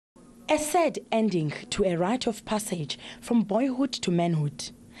A sad ending to a rite of passage from boyhood to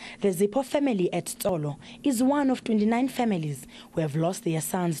manhood. The Zipho family at Tsolo is one of 29 families who have lost their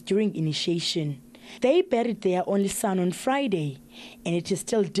sons during initiation. They buried their only son on Friday, and it is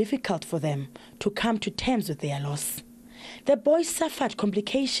still difficult for them to come to terms with their loss. The boy suffered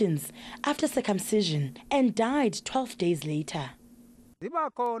complications after circumcision and died 12 days later.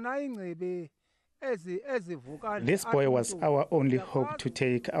 This boy was our only hope to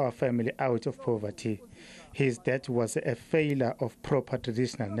take our family out of poverty. His death was a failure of proper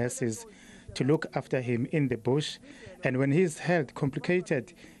traditional nurses to look after him in the bush, and when his health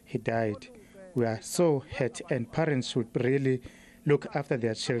complicated, he died. We are so hurt, and parents should really look after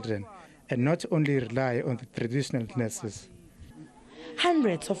their children and not only rely on the traditional nurses.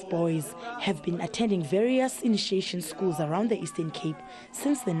 Hundreds of boys have been attending various initiation schools around the Eastern Cape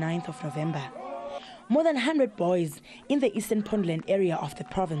since the 9th of November. More than 100 boys in the Eastern Pondland area of the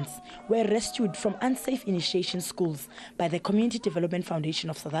province were rescued from unsafe initiation schools by the Community Development Foundation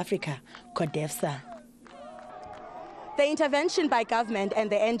of South Africa, CODEFSA. The intervention by government and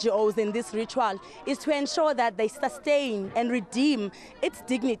the NGOs in this ritual is to ensure that they sustain and redeem its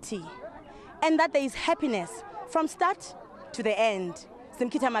dignity and that there is happiness from start to the end.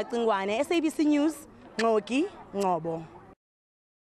 Simkita Matsingwane, SABC News, Ngogi, Ngobo.